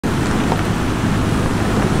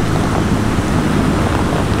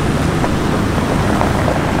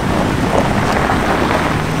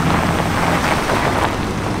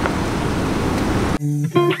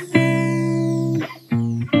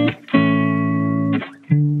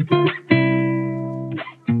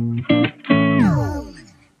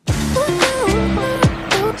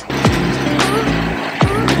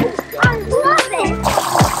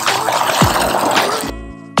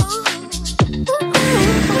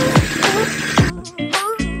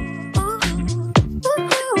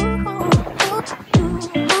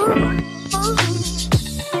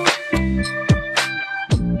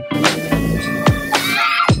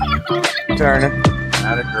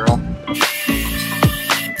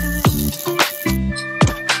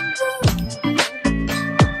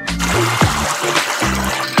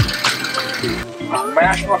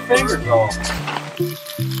fingers off.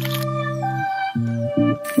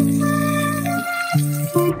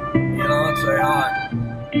 Get on, say hi.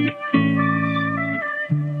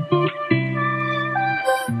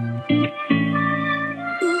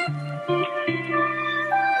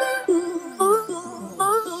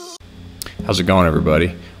 How's it going,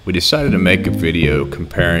 everybody? We decided to make a video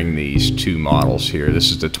comparing these two models here.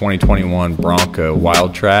 This is the 2021 Bronco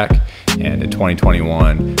Wildtrack and the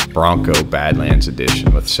 2021 Bronco Badlands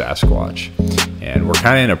edition with Sasquatch. And we're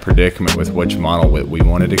kind of in a predicament with which model we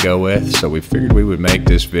wanted to go with, so we figured we would make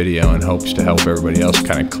this video in hopes to help everybody else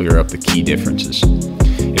kind of clear up the key differences.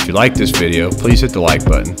 If you like this video, please hit the like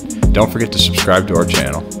button. Don't forget to subscribe to our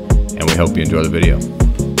channel, and we hope you enjoy the video.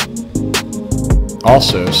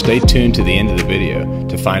 Also, stay tuned to the end of the video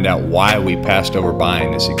to find out why we passed over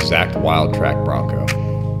buying this exact Wildtrack Bronco.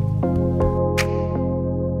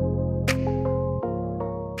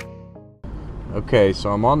 Okay,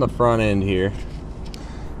 so I'm on the front end here,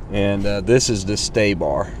 and this is the stay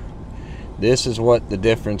bar. This is what the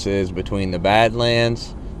difference is between the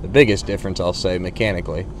Badlands, the biggest difference I'll say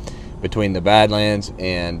mechanically, between the Badlands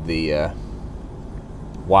and the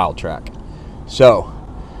Wildtrack. So,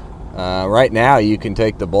 right now you can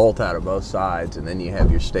take the bolt out of both sides and then you have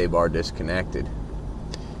your stay bar disconnected.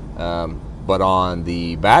 But on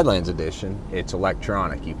the Badlands edition, it's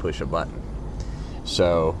electronic. You push a button.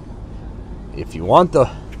 So if you want the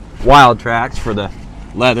Wildtracks for the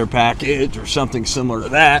leather package or something similar to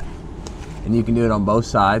that, and you can do it on both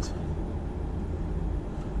sides.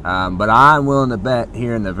 But I'm willing to bet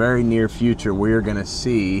here in the very near future we're going to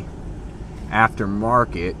see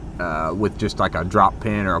aftermarket with just like a drop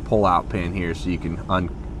pin or a pull-out pin here, so you can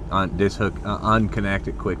unconnect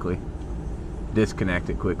it quickly, disconnect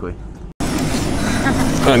it quickly.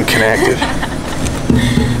 Unconnected.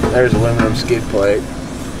 There's aluminum skid plate.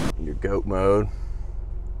 Your goat mode.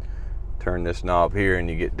 Turn this knob here and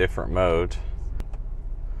you get different modes.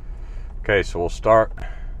 Okay, so we'll start.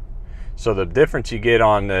 So the difference you get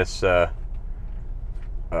on this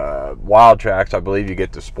Wildtracks, I believe you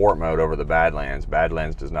get the sport mode over the Badlands.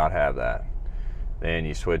 Badlands does not have that. Then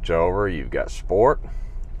you switch over, you've got sport,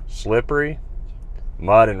 slippery,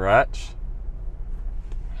 mud and ruts,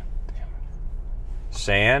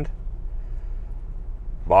 sand,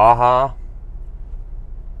 Baja,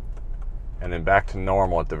 and then back to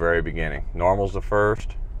normal at the very beginning. Normal's the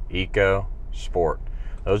first, eco, sport.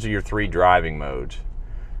 Those are your three driving modes.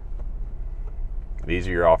 These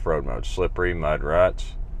are your off-road modes: slippery, mud,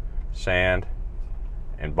 ruts, sand,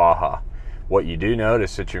 and Baja. What you do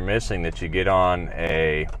notice that you're missing, that you get on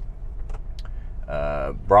a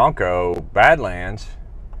Bronco Badlands,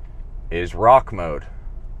 is rock mode.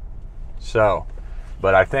 So,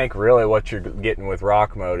 but I think really what you're getting with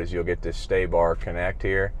rock mode is you'll get this stay bar connect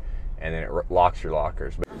here, and then it locks your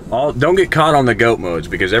lockers. Don't get caught on the goat modes,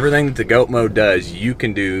 because everything that the goat mode does you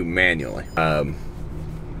can do manually.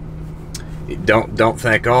 Don't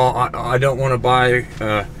think, oh, I don't want to buy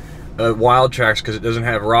Wildtracks because it doesn't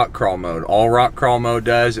have rock crawl mode. All rock crawl mode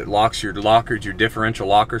does, it locks your lockers, your differential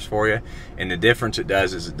lockers for you, and the difference it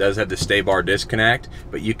does is it does have the stay bar disconnect,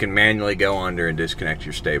 but you can manually go under and disconnect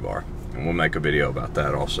your stay bar, and we'll make a video about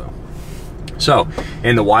that also. So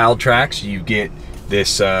in the Wildtracks you get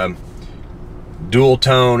this dual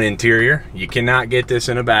tone interior. You cannot get this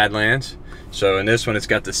in a Badlands. So in this one it's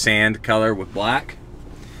got the sand color with black,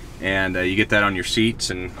 and you get that on your seats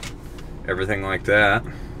and everything like that.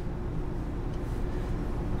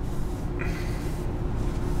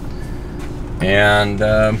 And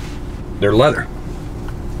they're leather.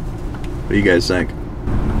 What do you guys think? I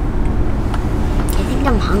think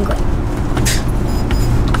I'm hungry.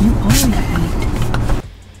 You are right.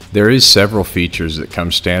 There is several features that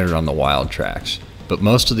come standard on the Wildtracks, but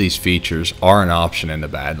most of these features are an option in the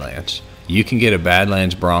Badlands. You can get a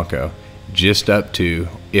Badlands Bronco just up to,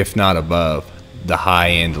 if not above, the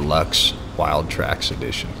high-end Deluxe Wildtracks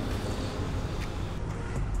edition.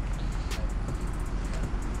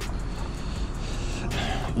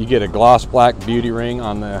 You get a gloss black beauty ring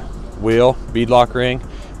on the wheel, beadlock ring,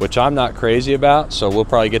 which I'm not crazy about, so we'll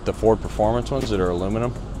probably get the Ford Performance ones that are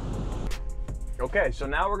aluminum. Okay, so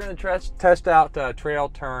now we're going to test out trail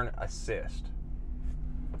turn assist.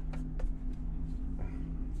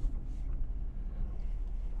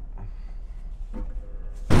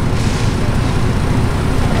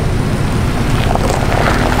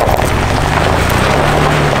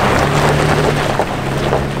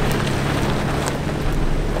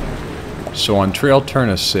 So on trail turn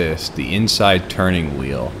assist, the inside turning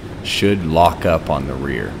wheel should lock up on the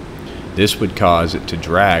rear. This would cause it to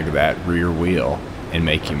drag that rear wheel and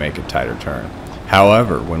make you make a tighter turn.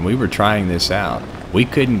 However, when we were trying this out, we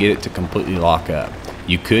couldn't get it to completely lock up.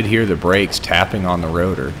 You could hear the brakes tapping on the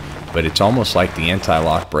rotor, but it's almost like the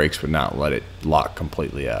anti-lock brakes would not let it lock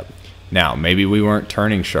completely up. Now, maybe we weren't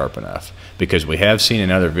turning sharp enough, because we have seen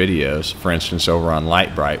in other videos, for instance over on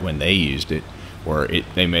Light Bright when they used it, where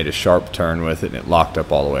they made a sharp turn with it and it locked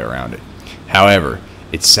up all the way around it. However,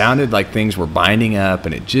 it sounded like things were binding up,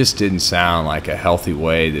 and it just didn't sound like a healthy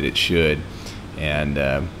way that it should. And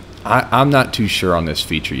I'm not too sure on this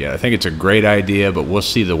feature yet. I think it's a great idea, but we'll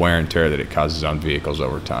see the wear and tear that it causes on vehicles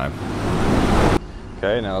over time.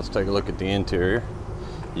 Okay, now let's take a look at the interior.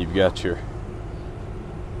 You've got your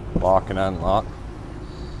lock and unlock.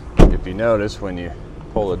 If you notice, when you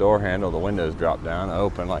pull the door handle, the windows drop down,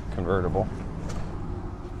 open like convertible.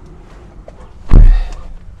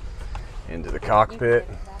 Into the cockpit.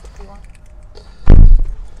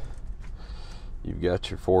 You've got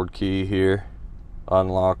your Ford key here.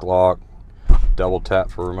 Unlock, lock, double tap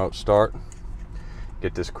for remote start.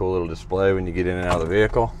 Get this cool little display when you get in and out of the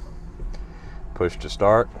vehicle. Push to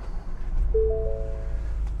start.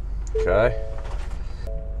 Okay.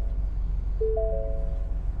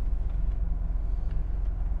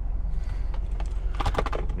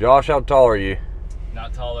 Josh, how tall are you?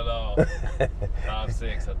 Not tall at all. 5'6",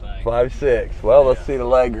 I think. 5'6". Well, let's see the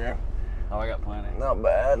leg room. Oh, I got plenty. Not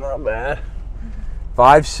bad, not bad.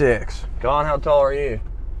 5'6". Con, how tall are you?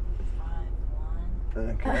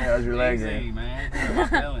 5'1". Okay, how's your leg room? Easy,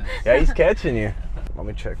 man. Yeah, he's catching you. Let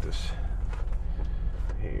me check this.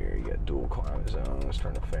 Here, you got dual climate zone. Let's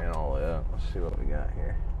turn the fan all the way up. Let's see what we got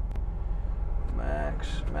here.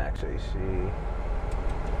 Max AC.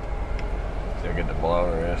 See how good the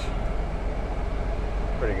blower is.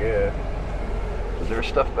 Pretty good. Is there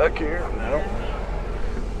stuff back here? No.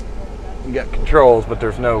 You got controls, but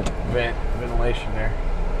there's no ventilation there.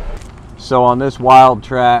 So on this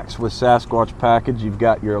Wildtrack with Sasquatch package, you've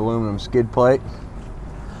got your aluminum skid plate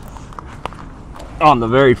on the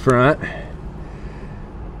very front.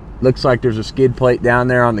 Looks like there's a skid plate down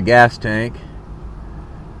there on the gas tank.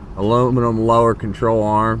 Aluminum lower control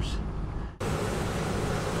arms.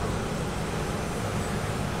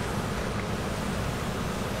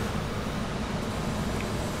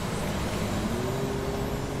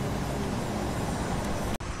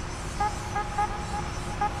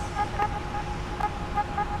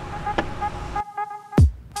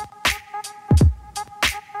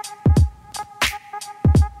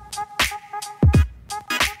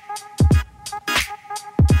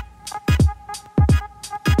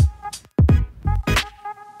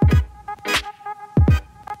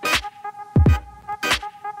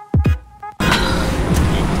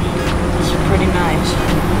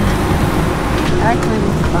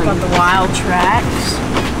 Got the Wildtracks,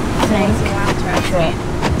 I think.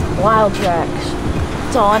 Wildtracks.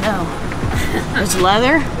 That's all I know. It's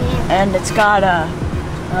leather, and it's got a,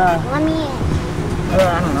 Let me in. I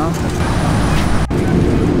don't know.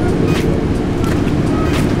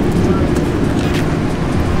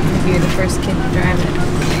 Maybe you're the first kid to drive it.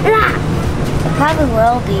 Probably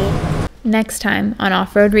will be. Next time on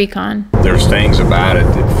Off-Road Recon. There's things about it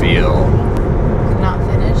that feel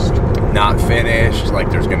Not finished. like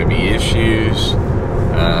there's going to be issues.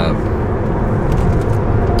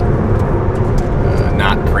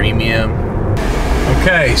 Not premium.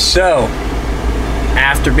 Okay, so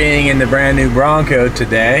after being in the brand new Bronco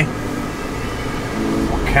today,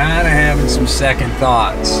 we're kind of having some second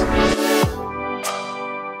thoughts.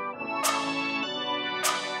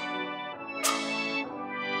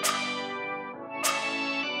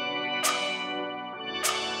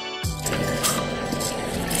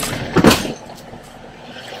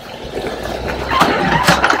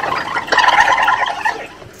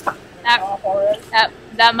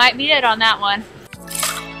 That might be it on that one.